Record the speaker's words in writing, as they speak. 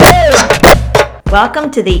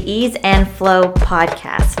Welcome to the Ease and Flow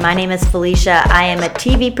podcast. My name is Felicia. I am a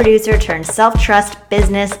TV producer turned self-trust,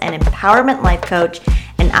 business, and empowerment life coach,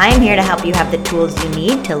 and I am here to help you have the tools you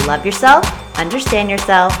need to love yourself, understand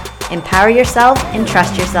yourself, empower yourself, and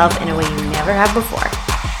trust yourself in a way you never have before.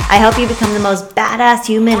 I help you become the most badass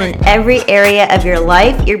human in every area of your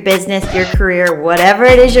life, your business, your career, whatever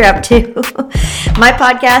it is you're up to. My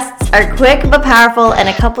podcasts are quick but powerful, and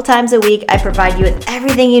a couple times a week I provide you with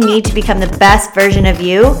everything you need to become the best version of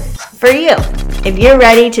you for you. If you're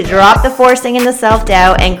ready to drop the forcing and the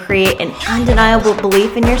self-doubt and create an undeniable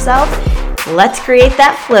belief in yourself, let's create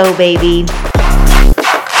that flow, baby.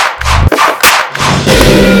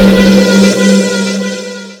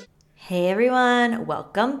 Hey everyone,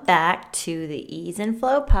 welcome back to the Ease and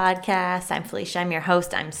Flow podcast. I'm Felicia, I'm your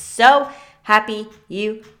host. I'm so happy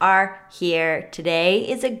you are here. Today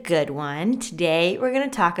is a good one. Today we're going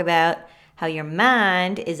to talk about how your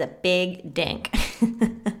mind is a big dink.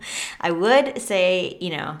 I would say,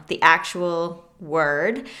 the actual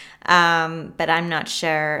word, but I'm not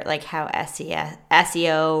sure how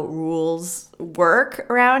SEO rules work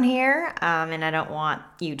around here, and I don't want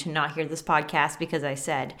you to not hear this podcast because I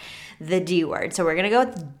said the D word. So we're gonna go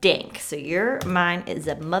with dink. So your mind is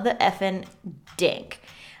a mother effing dink.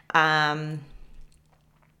 And,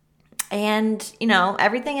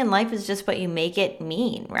 everything in life is just what you make it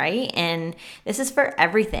mean, right? And this is for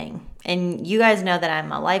everything. And you guys know that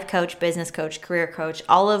I'm a life coach, business coach, career coach,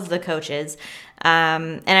 all of the coaches.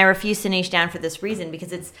 And I refuse to niche down for this reason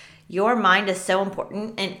because your mind is so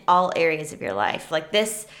important in all areas of your life. Like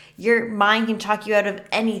this, your mind can talk you out of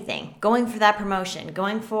anything. Going for that promotion,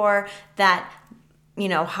 going for that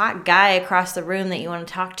hot guy across the room that you want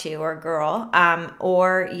to talk to, or girl,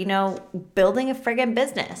 or building a friggin'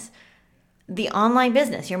 business. The online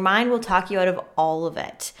business, your mind will talk you out of all of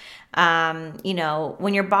it.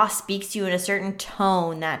 When your boss speaks to you in a certain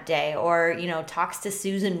tone that day, or, talks to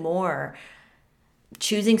Susan more,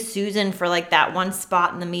 choosing Susan for that one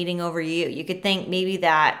spot in the meeting over you. You could think maybe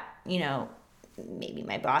that, maybe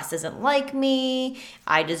my boss doesn't like me.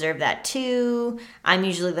 I deserve that too. I'm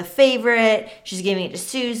usually the favorite. She's giving it to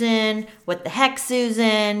Susan. What the heck,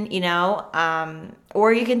 Susan?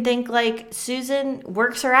 Or you can think Susan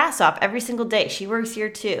works her ass off every single day. She works here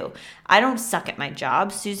too. I don't suck at my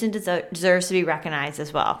job. Susan deserves to be recognized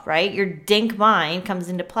as well, right? Your dink mind comes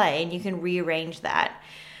into play, and you can rearrange that.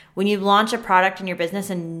 When you launch a product in your business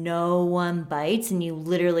and no one bites, and you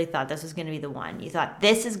literally thought this was going to be the one. You thought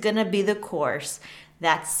this is going to be the course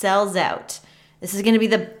that sells out. This is going to be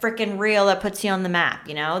the freaking reel that puts you on the map,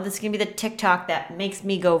 This is going to be the TikTok that makes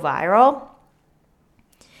me go viral.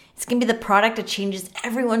 It's going to be the product that changes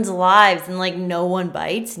everyone's lives, and no one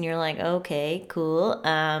bites. And you're like, okay, cool.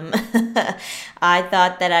 I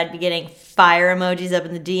thought that I'd be getting fire emojis up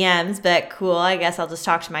in the DMs, but cool. I guess I'll just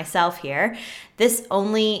talk to myself here. This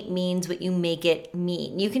only means what you make it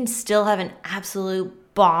mean. You can still have an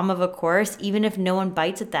absolute bomb of a course, even if no one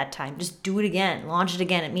bites at that time. Just do it again. Launch it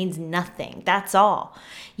again. It means nothing. That's all.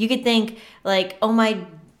 You could think how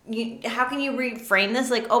can you reframe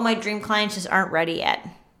this? My dream clients just aren't ready yet.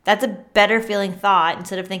 That's a better feeling thought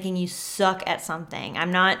instead of thinking you suck at something.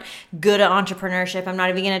 I'm not good at entrepreneurship. I'm not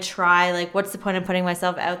even going to try. What's the point of putting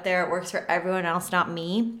myself out there? It works for everyone else, not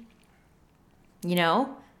me.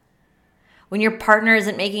 When your partner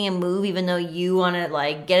isn't making a move, even though you want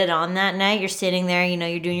to get it on that night, you're sitting there,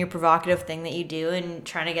 you're doing your provocative thing that you do and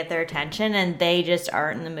trying to get their attention, and they just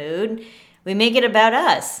aren't in the mood. We make it about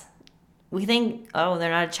us. We think, oh, they're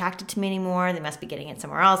not attracted to me anymore. They must be getting it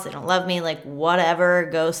somewhere else. They don't love me. Whatever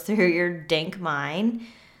goes through your dink mind,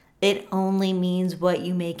 it only means what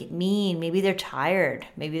you make it mean. Maybe they're tired.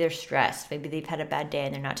 Maybe they're stressed. Maybe they've had a bad day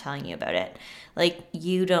and they're not telling you about it.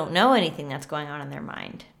 You don't know anything that's going on in their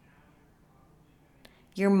mind.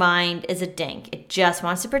 Your mind is a dink. It just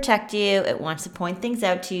wants to protect you. It wants to point things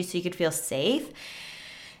out to you so you could feel safe.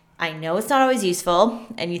 I know it's not always useful,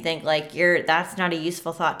 and you think that's not a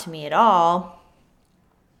useful thought to me at all.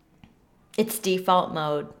 Its default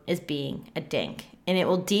mode is being a dink, and it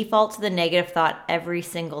will default to the negative thought every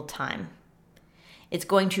single time. It's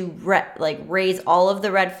going to raise all of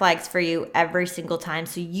the red flags for you every single time,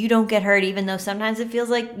 so you don't get hurt, even though sometimes it feels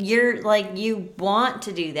like you want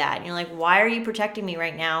to do that. And you're like, why are you protecting me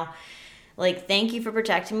right now? Thank you for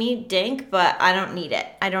protecting me, dink, but I don't need it.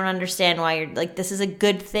 I don't understand why you're this is a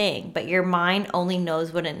good thing, but your mind only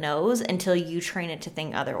knows what it knows until you train it to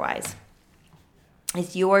think otherwise.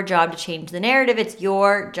 It's your job to change the narrative. It's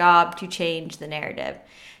your job to change the narrative,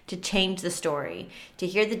 to change the story, to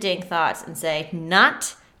hear the dink thoughts and say,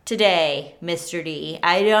 not today, Mr. D,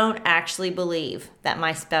 I don't actually believe that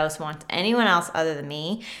my spouse wants anyone else other than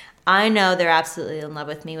me. I know they're absolutely in love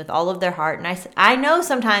with me with all of their heart. And I know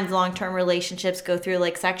sometimes long-term relationships go through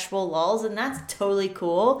like sexual lulls, and that's totally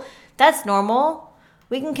cool. That's normal.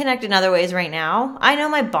 We can connect in other ways right now. I know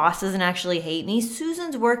my boss doesn't actually hate me.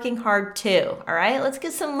 Susan's working hard too. All right, let's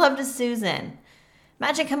give some love to Susan.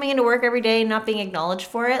 Imagine coming into work every day and not being acknowledged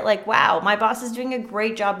for it. Like, wow, my boss is doing a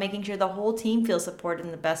great job making sure the whole team feels supported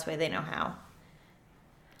in the best way they know how.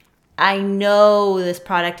 I know this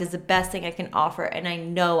product is the best thing I can offer, and I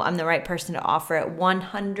know I'm the right person to offer it.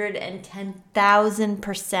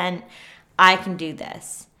 110,000% I can do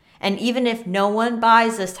this. And even if no one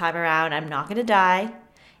buys this time around, I'm not going to die.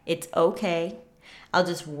 It's okay. I'll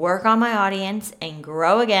just work on my audience and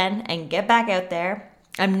grow again and get back out there.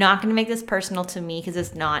 I'm not going to make this personal to me because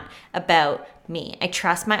it's not about me. I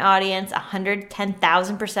trust my audience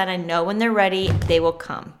 110,000%. I know when they're ready, they will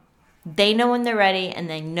come. They know when they're ready, and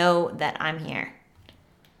they know that I'm here.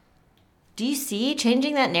 Do you see?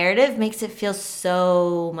 Changing that narrative makes it feel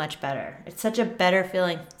so much better. It's such a better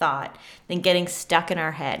feeling thought than getting stuck in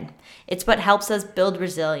our head. It's what helps us build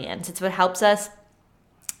resilience. It's what helps us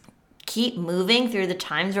keep moving through the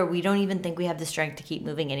times where we don't even think we have the strength to keep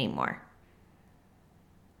moving anymore.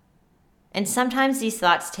 And sometimes these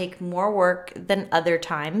thoughts take more work than other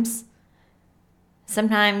times.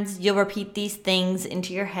 Sometimes you'll repeat these things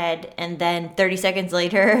into your head, and then 30 seconds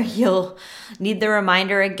later, you'll need the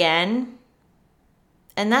reminder again.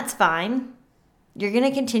 And that's fine. You're going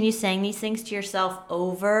to continue saying these things to yourself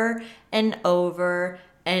over and over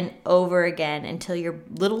and over again until your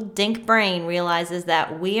little dink brain realizes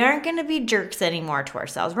that we aren't going to be jerks anymore to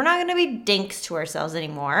ourselves. We're not going to be dinks to ourselves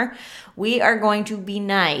anymore. We are going to be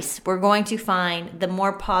nice. We're going to find the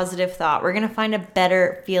more positive thought. We're going to find a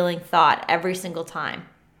better feeling thought every single time.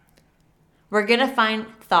 We're going to find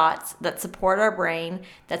thoughts that support our brain,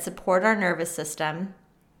 that support our nervous system.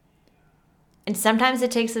 And sometimes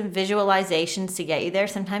it takes some visualizations to get you there.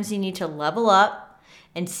 Sometimes you need to level up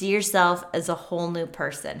and see yourself as a whole new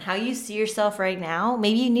person. How you see yourself right now,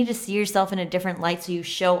 maybe you need to see yourself in a different light so you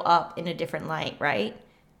show up in a different light, right?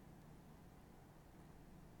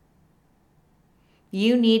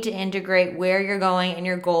 You need to integrate where you're going and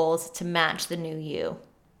your goals to match the new you.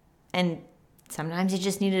 And sometimes you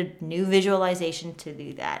just need a new visualization to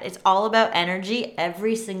do that. It's all about energy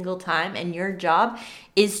every single time, and your job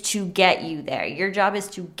is to get you there. Your job is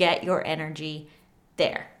to get your energy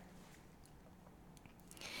there.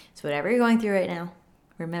 So whatever you're going through right now,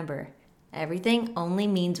 remember, everything only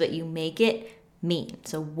means what you make it mean.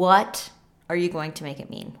 So what are you going to make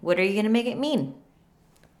it mean? What are you going to make it mean?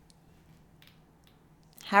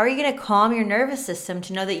 How are you going to calm your nervous system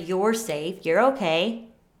to know that you're safe, you're okay?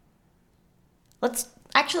 Let's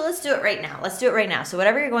do it right now. Let's do it right now. So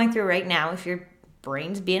whatever you're going through right now, if your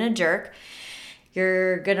brain's being a jerk,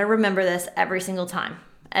 you're going to remember this every single time.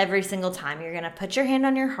 Every single time. You're going to put your hand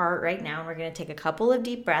on your heart right now. We're going to take a couple of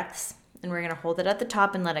deep breaths, and we're going to hold it at the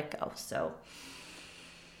top and let it go. So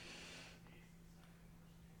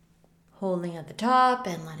holding at the top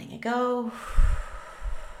and letting it go.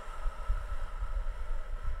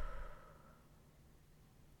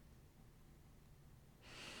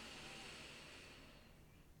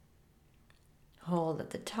 Hold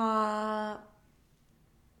at the top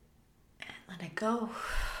and let it go.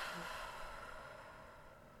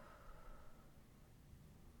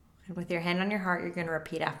 And with your hand on your heart, you're going to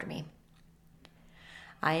repeat after me.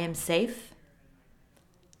 I am safe.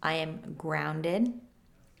 I am grounded.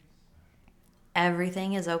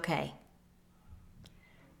 Everything is okay.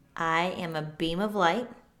 I am a beam of light.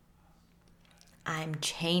 I'm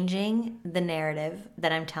changing the narrative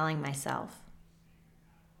that I'm telling myself.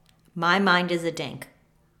 My mind is a dink.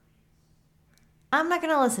 I'm not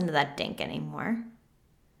going to listen to that dink anymore.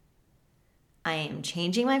 I am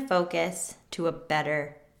changing my focus to a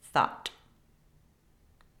better thought.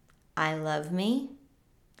 I love me.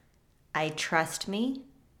 I trust me.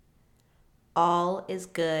 All is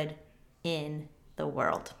good in the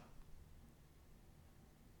world.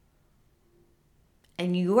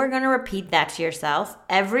 And you are going to repeat that to yourself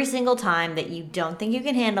every single time that you don't think you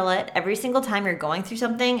can handle it. Every single time you're going through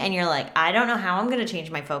something and you're like, I don't know how I'm going to change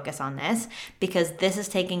my focus on this because this is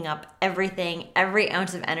taking up everything, every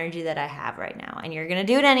ounce of energy that I have right now. And you're going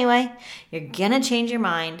to do it anyway. You're going to change your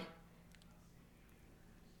mind.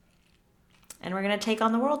 And we're going to take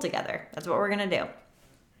on the world together. That's what we're going to do.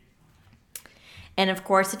 And of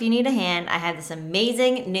course, if you need a hand, I have this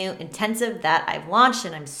amazing new intensive that I've launched,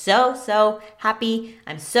 and I'm so happy.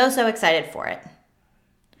 I'm so excited for it.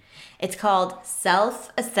 It's called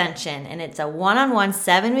Self Ascension, and it's a one-on-one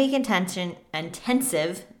 7-week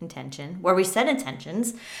intensive where we set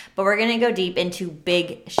intentions, but we're going to go deep into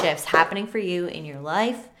big shifts happening for you in your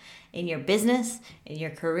life, in your business, in your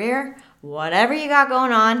career, whatever you got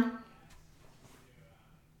going on.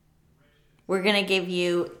 We're going to give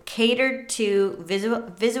you catered to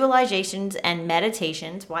visualizations and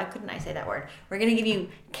meditations. Why couldn't I say that word? We're going to give you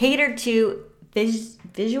catered to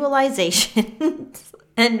visualizations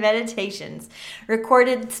and meditations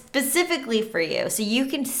recorded specifically for you so you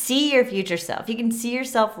can see your future self. You can see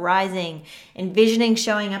yourself rising, envisioning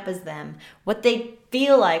showing up as them, what they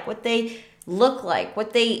feel like, what they look like,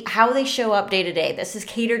 how they show up day to day. This is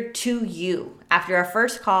catered to you. After our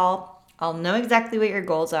first call, I'll know exactly what your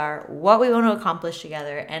goals are, what we want to accomplish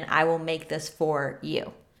together, and I will make this for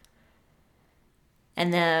you.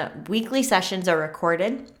 And the weekly sessions are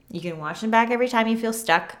recorded. You can watch them back every time you feel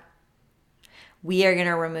stuck. We are going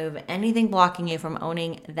to remove anything blocking you from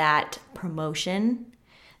owning that promotion,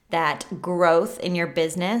 that growth in your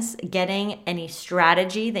business, getting any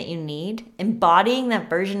strategy that you need, embodying that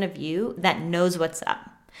version of you that knows what's up,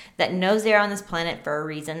 that knows they're on this planet for a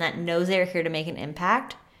reason, that knows they're here to make an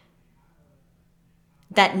impact,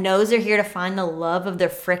 that knows they're here to find the love of their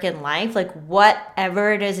freaking life. Like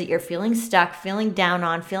whatever it is that you're feeling stuck, feeling down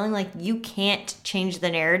on, feeling like you can't change the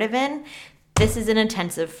narrative in, this is an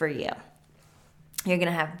intensive for you. You're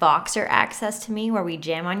going to have Voxer access to me where we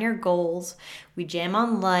jam on your goals, we jam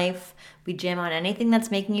on life, we jam on anything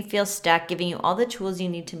that's making you feel stuck, giving you all the tools you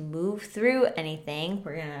need to move through anything.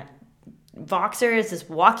 Voxer is this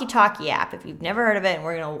walkie-talkie app. If you've never heard of it, and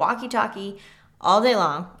we're going to walkie-talkie all day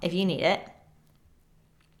long if you need it.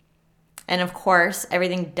 And of course,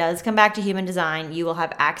 everything does come back to human design. You will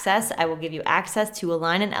have access. I will give you access to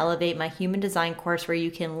Align and Elevate, my human design course, where you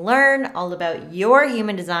can learn all about your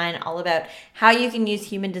human design, all about how you can use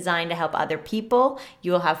human design to help other people.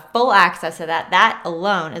 You will have full access to that. That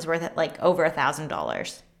alone is worth like over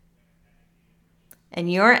 $1,000. And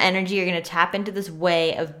your energy, you're going to tap into this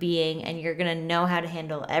way of being, and you're going to know how to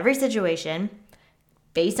handle every situation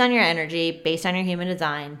based on your energy, based on your human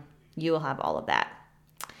design. You will have all of that.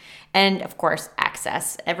 And of course,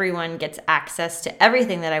 access. Everyone gets access to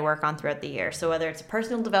everything that I work on throughout the year. So whether it's a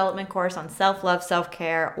personal development course on self-love,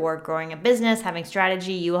 self-care, or growing a business, having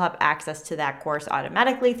strategy, you will have access to that course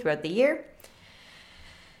automatically throughout the year.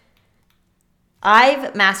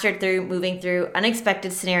 I've mastered through moving through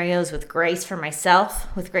unexpected scenarios with grace for myself,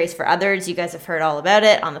 with grace for others. You guys have heard all about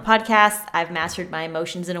it on the podcast. I've mastered my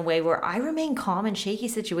emotions in a way where I remain calm in shaky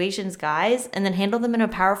situations, guys, and then handle them in a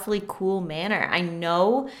powerfully cool manner. I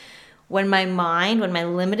know when my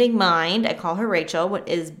limiting mind, I call her Rachel,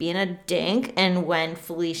 is being a dink, and when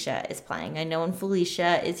Felicia is playing. I know when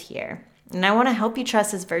Felicia is here. And I want to help you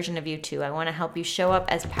trust this version of you too. I want to help you show up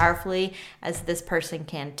as powerfully as this person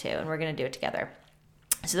can too. And we're going to do it together.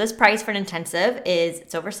 So this price for an intensive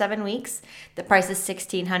it's over 7 weeks. The price is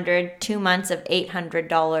 $1,600, 2 months of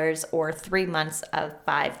 $800, or 3 months of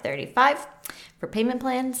 $535 for payment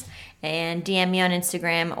plans. And DM me on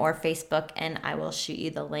Instagram or Facebook, and I will shoot you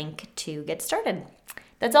the link to get started.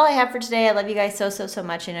 That's all I have for today. I love you guys so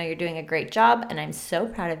much. I know you're doing a great job, and I'm so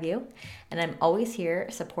proud of you. And I'm always here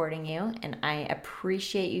supporting you, and I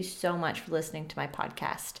appreciate you so much for listening to my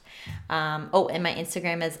podcast. And my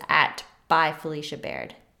Instagram is at by Felicia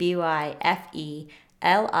Baird, ByFelicia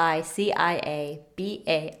Baird.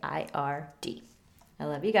 I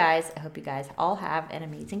love you guys. I hope you guys all have an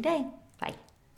amazing day.